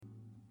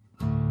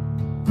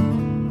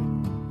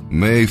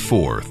May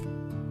 4th,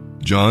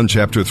 John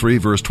chapter 3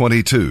 verse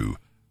 22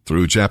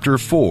 through chapter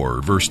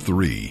 4 verse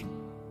 3.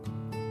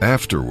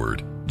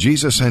 Afterward,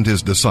 Jesus and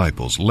his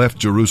disciples left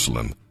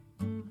Jerusalem,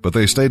 but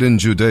they stayed in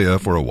Judea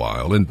for a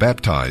while and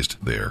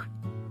baptized there.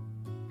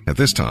 At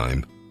this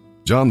time,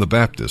 John the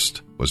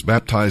Baptist was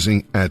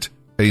baptizing at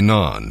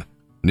Aenon,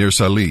 near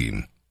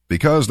Salim,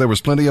 because there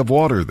was plenty of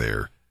water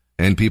there,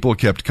 and people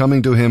kept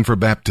coming to him for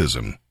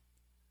baptism.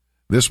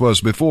 This was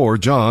before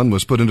John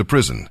was put into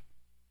prison.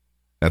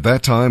 At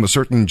that time, a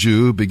certain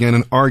Jew began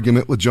an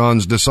argument with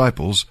John's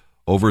disciples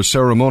over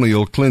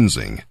ceremonial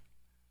cleansing.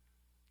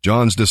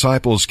 John's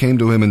disciples came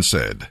to him and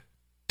said,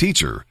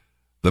 "Teacher,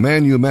 the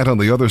man you met on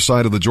the other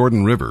side of the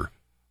Jordan River,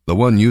 the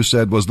one you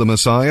said was the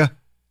Messiah,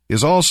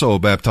 is also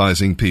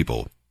baptizing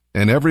people,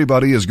 and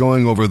everybody is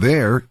going over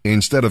there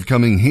instead of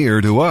coming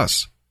here to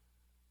us."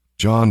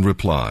 John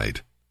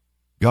replied,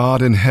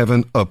 "God in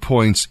heaven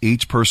appoints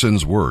each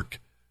person's work.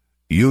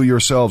 You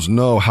yourselves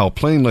know how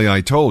plainly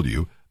I told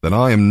you that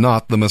I am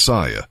not the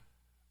Messiah.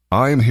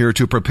 I am here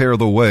to prepare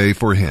the way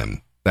for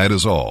him. That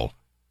is all.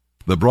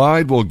 The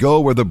bride will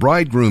go where the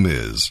bridegroom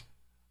is.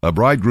 A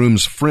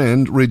bridegroom's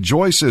friend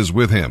rejoices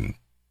with him.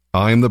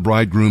 I am the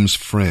bridegroom's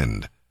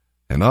friend,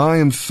 and I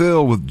am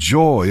filled with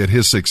joy at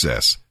his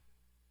success.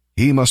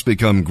 He must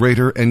become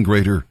greater and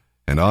greater,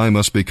 and I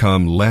must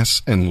become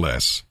less and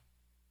less.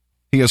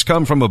 He has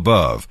come from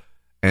above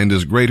and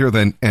is greater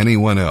than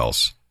anyone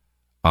else.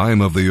 I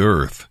am of the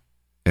earth,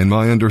 and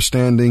my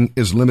understanding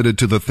is limited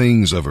to the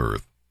things of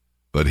earth,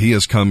 but he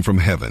has come from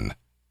heaven.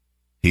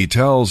 He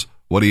tells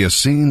what he has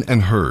seen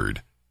and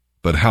heard,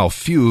 but how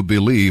few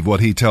believe what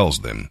he tells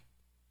them.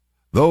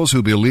 Those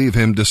who believe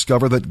him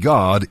discover that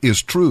God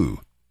is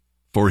true,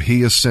 for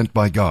he is sent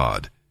by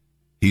God.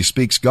 He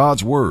speaks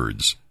God's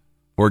words,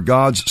 for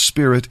God's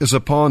Spirit is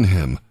upon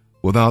him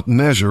without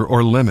measure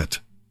or limit.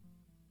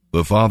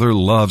 The Father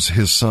loves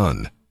his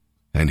Son,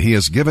 and he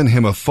has given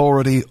him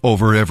authority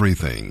over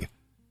everything.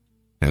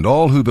 And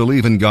all who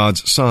believe in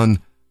God's Son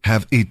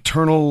have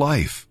eternal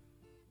life.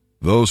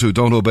 Those who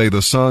don't obey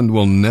the Son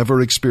will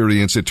never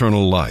experience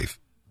eternal life,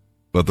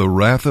 but the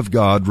wrath of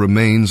God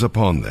remains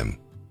upon them."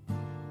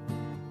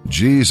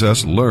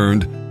 Jesus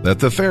learned that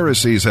the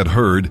Pharisees had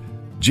heard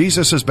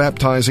Jesus is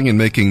baptizing and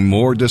making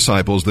more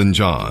disciples than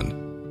John.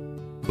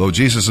 Though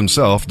Jesus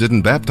himself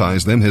didn't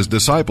baptize them, his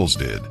disciples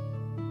did.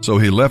 So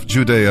he left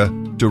Judea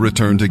to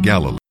return to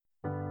Galilee.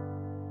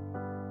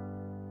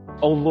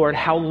 "O Lord,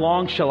 how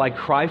long shall I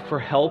cry for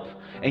help,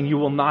 and you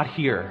will not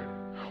hear?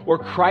 Or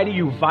cry to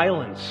you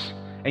violence,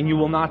 and you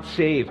will not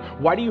save?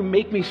 Why do you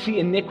make me see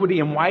iniquity,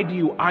 and why do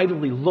you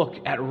idly look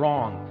at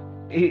wrong?"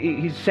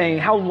 He's saying,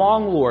 how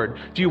long, Lord,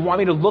 do you want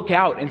me to look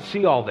out and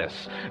see all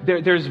this?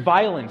 There's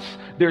violence,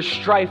 there's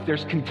strife,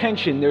 there's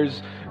contention,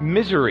 there's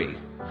misery,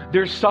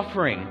 there's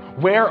suffering.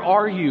 Where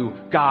are you,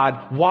 God?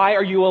 Why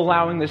are you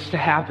allowing this to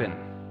happen?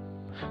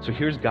 So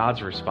here's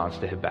God's response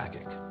to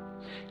Habakkuk.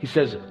 He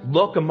says,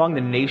 "Look among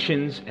the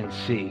nations and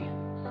see.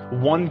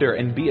 Wonder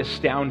and be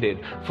astounded,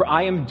 for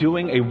I am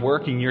doing a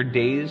work in your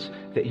days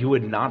that you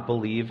would not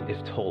believe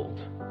if told."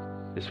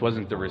 This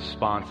wasn't the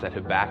response that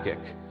Habakkuk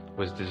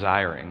was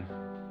desiring.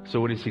 So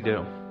what does he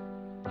do?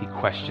 He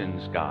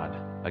questions God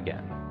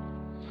again.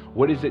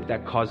 What is it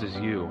that causes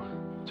you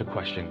to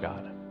question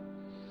God?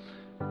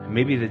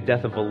 Maybe the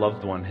death of a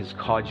loved one has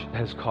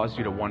caused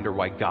you to wonder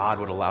why God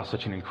would allow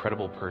such an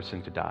incredible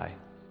person to die.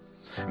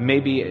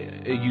 Maybe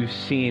you've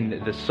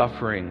seen the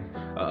suffering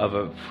of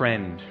a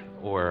friend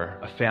or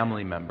a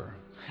family member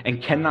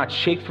and cannot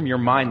shake from your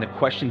mind the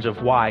questions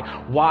of why.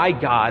 Why,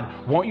 God,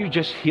 won't you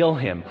just heal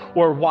him?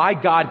 Or why,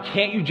 God,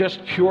 can't you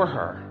just cure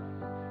her?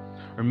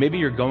 Or maybe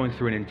you're going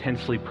through an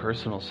intensely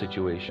personal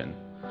situation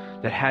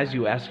that has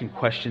you asking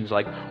questions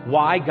like,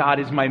 why, God,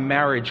 is my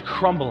marriage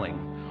crumbling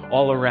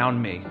all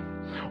around me?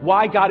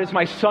 Why, God, is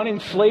my son in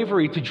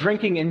slavery to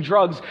drinking and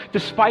drugs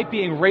despite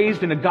being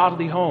raised in a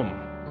godly home?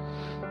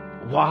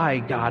 Why,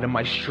 God, am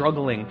I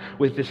struggling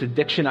with this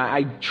addiction?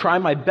 I try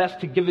my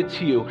best to give it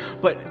to you,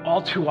 but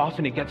all too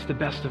often it gets the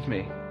best of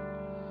me.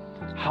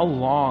 How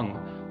long,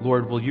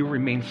 Lord, will you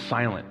remain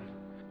silent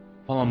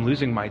while I'm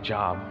losing my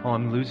job, while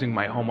I'm losing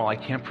my home, while I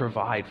can't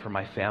provide for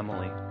my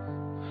family?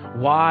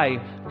 Why,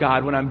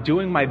 God, when I'm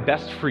doing my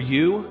best for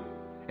you,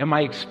 am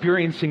I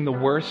experiencing the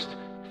worst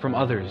from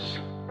others?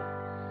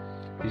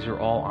 These are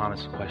all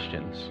honest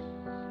questions,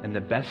 and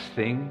the best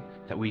thing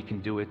that we can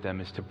do with them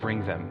is to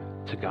bring them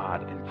to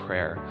God in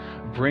prayer.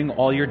 Bring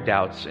all your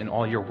doubts and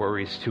all your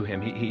worries to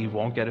him. He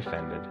won't get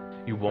offended.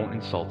 You won't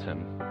insult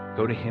him.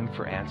 Go to him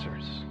for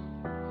answers.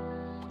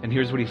 And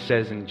here's what he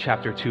says in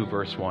chapter 2,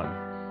 verse 1.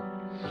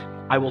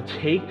 "I will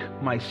take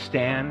my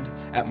stand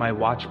at my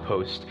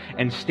watchpost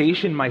and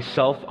station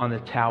myself on the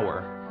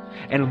tower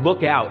and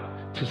look out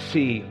to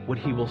see what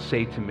he will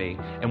say to me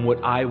and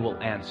what I will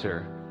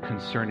answer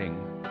concerning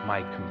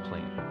my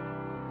complaint."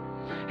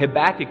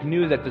 Habakkuk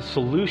knew that the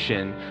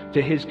solution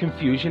to his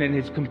confusion and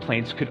his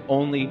complaints could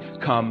only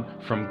come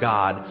from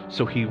God,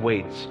 so he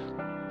waits.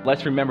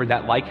 Let's remember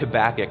that, like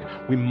Habakkuk,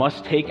 we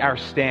must take our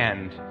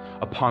stand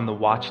upon the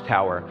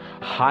watchtower,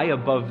 high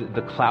above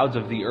the clouds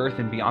of the earth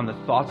and beyond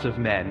the thoughts of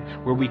men,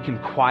 where we can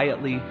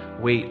quietly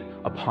wait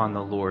upon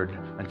the Lord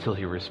until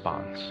he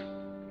responds.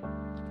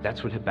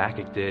 That's what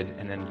Habakkuk did,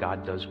 and then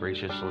God does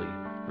graciously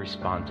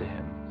respond to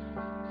him.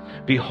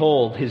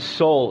 Behold, his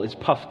soul is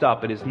puffed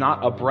up, it is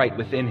not upright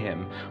within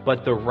him,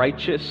 but the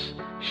righteous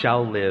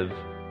shall live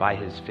by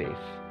his faith.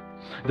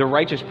 The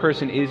righteous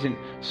person isn't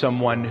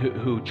someone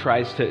who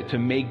tries to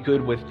make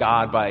good with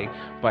God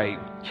by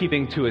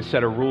keeping to a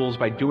set of rules,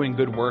 by doing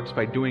good works,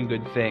 by doing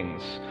good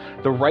things.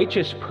 The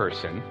righteous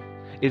person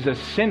is a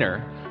sinner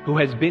who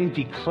has been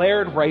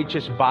declared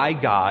righteous by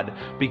God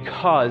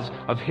because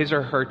of his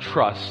or her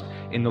trust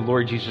in the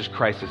Lord Jesus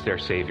Christ as their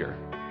Savior.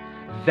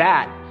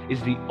 That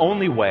is the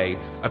only way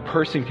a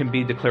person can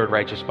be declared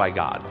righteous by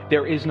God.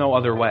 There is no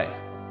other way.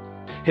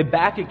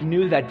 Habakkuk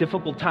knew that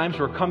difficult times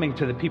were coming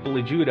to the people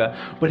of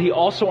Judah, but he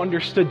also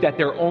understood that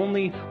their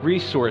only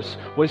resource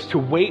was to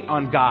wait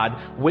on God,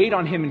 wait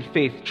on him in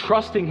faith,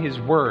 trusting his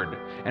word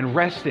and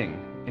resting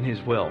in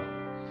his will.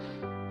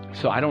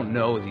 So I don't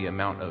know the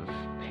amount of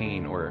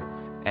pain or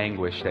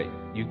anguish that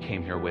you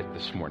came here with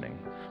this morning,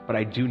 but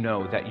I do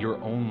know that your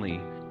only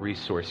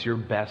resource, your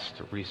best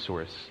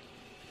resource,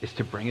 is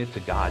to bring it to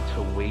God,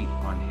 to wait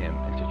on him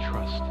and to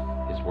trust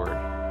his word.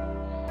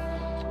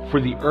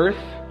 For the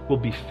earth will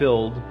be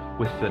filled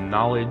with the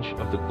knowledge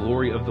of the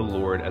glory of the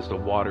Lord as the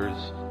waters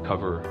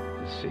cover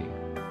the sea.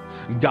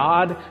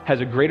 God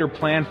has a greater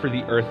plan for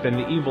the earth than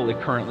the evil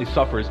it currently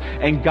suffers.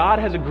 And God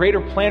has a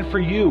greater plan for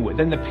you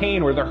than the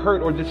pain or the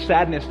hurt or the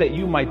sadness that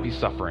you might be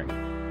suffering.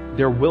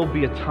 There will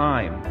be a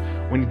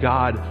time when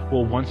God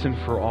will once and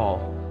for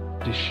all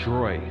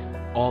destroy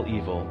all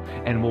evil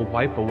and will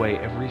wipe away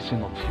every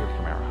single tear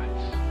from our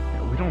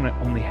eyes. We don't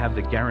only have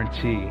the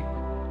guarantee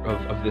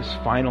of this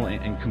final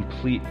and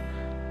complete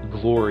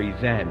glory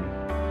then,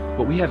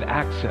 but we have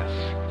access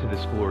to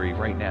this glory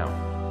right now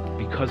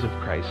because of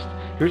Christ.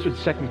 Here's what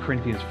 2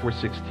 Corinthians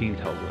 4:16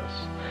 tells us.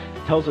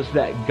 It tells us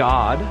that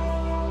God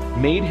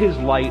made his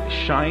light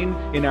shine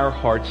in our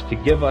hearts to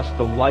give us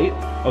the light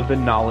of the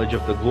knowledge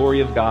of the glory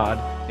of God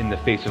in the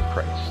face of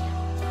Christ.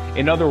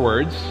 In other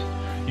words,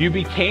 you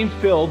became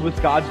filled with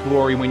God's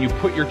glory when you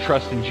put your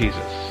trust in Jesus.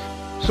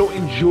 So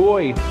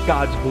enjoy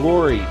God's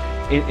glory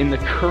in the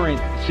current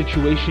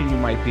situation you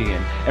might be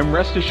in. And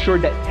rest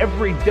assured that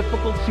every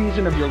difficult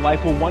season of your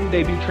life will one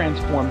day be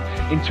transformed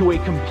into a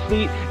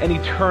complete and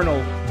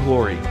eternal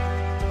glory.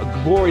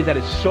 A glory that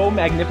is so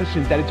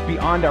magnificent that it's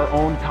beyond our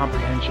own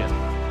comprehension.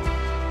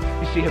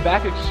 You see,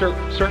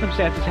 Habakkuk's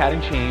circumstances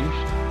hadn't changed.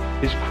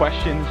 His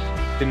questions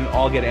didn't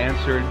all get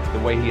answered the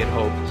way he had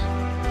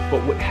hoped.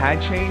 But what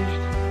had changed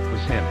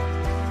was him.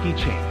 He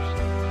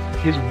changed.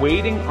 His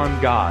waiting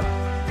on God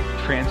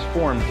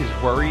transformed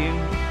his worrying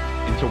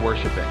into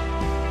worshiping.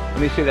 Let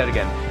me say that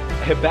again.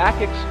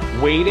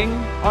 Habakkuk's waiting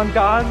on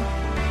God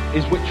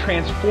is what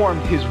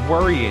transformed his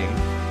worrying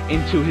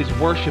into his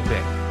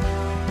worshiping.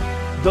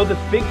 Though the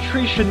fig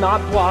tree should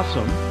not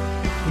blossom,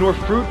 nor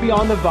fruit be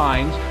on the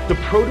vines, the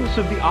produce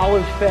of the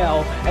olive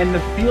fail, and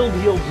the field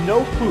yields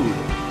no food,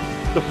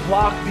 the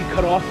flock be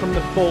cut off from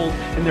the fold,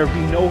 and there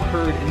be no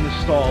herd in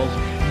the stalls,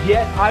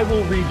 yet I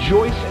will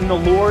rejoice in the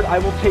Lord. I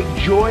will take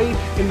joy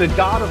in the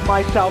God of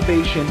my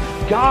salvation.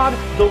 God,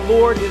 the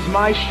Lord, is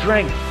my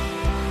strength.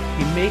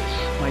 He makes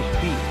my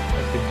feet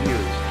like the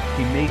deer's.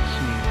 He makes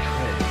me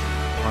tread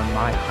on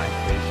my high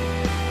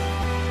places.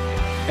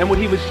 And what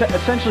he was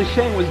essentially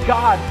saying was,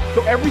 God,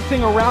 though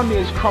everything around me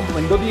is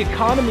crumbling, though the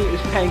economy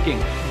is tanking,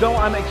 though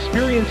I'm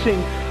experiencing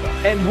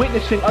and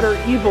witnessing utter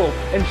evil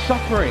and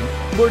suffering,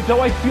 Lord,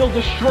 though I feel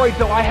destroyed,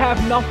 though I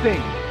have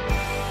nothing,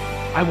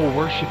 I will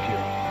worship you.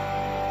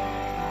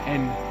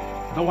 And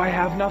though I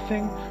have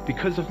nothing,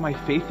 because of my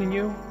faith in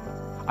you,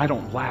 I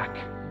don't lack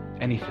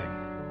anything.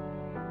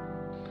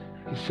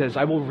 He says,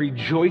 I will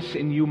rejoice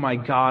in you, my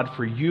God,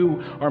 for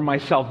you are my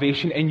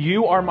salvation and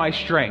you are my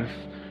strength.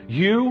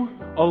 You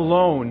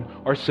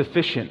alone are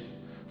sufficient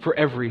for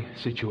every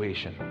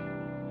situation.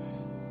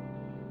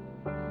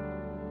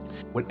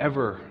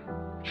 Whatever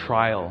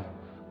trial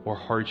or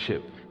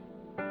hardship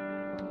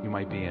you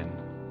might be in,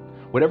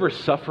 whatever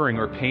suffering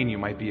or pain you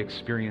might be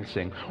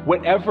experiencing,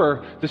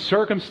 whatever the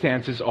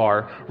circumstances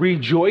are,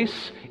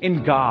 rejoice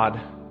in God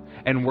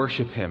and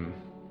worship him.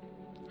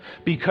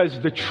 Because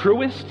the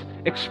truest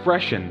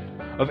expression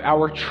of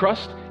our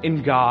trust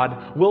in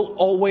God will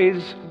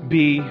always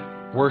be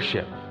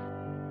worship.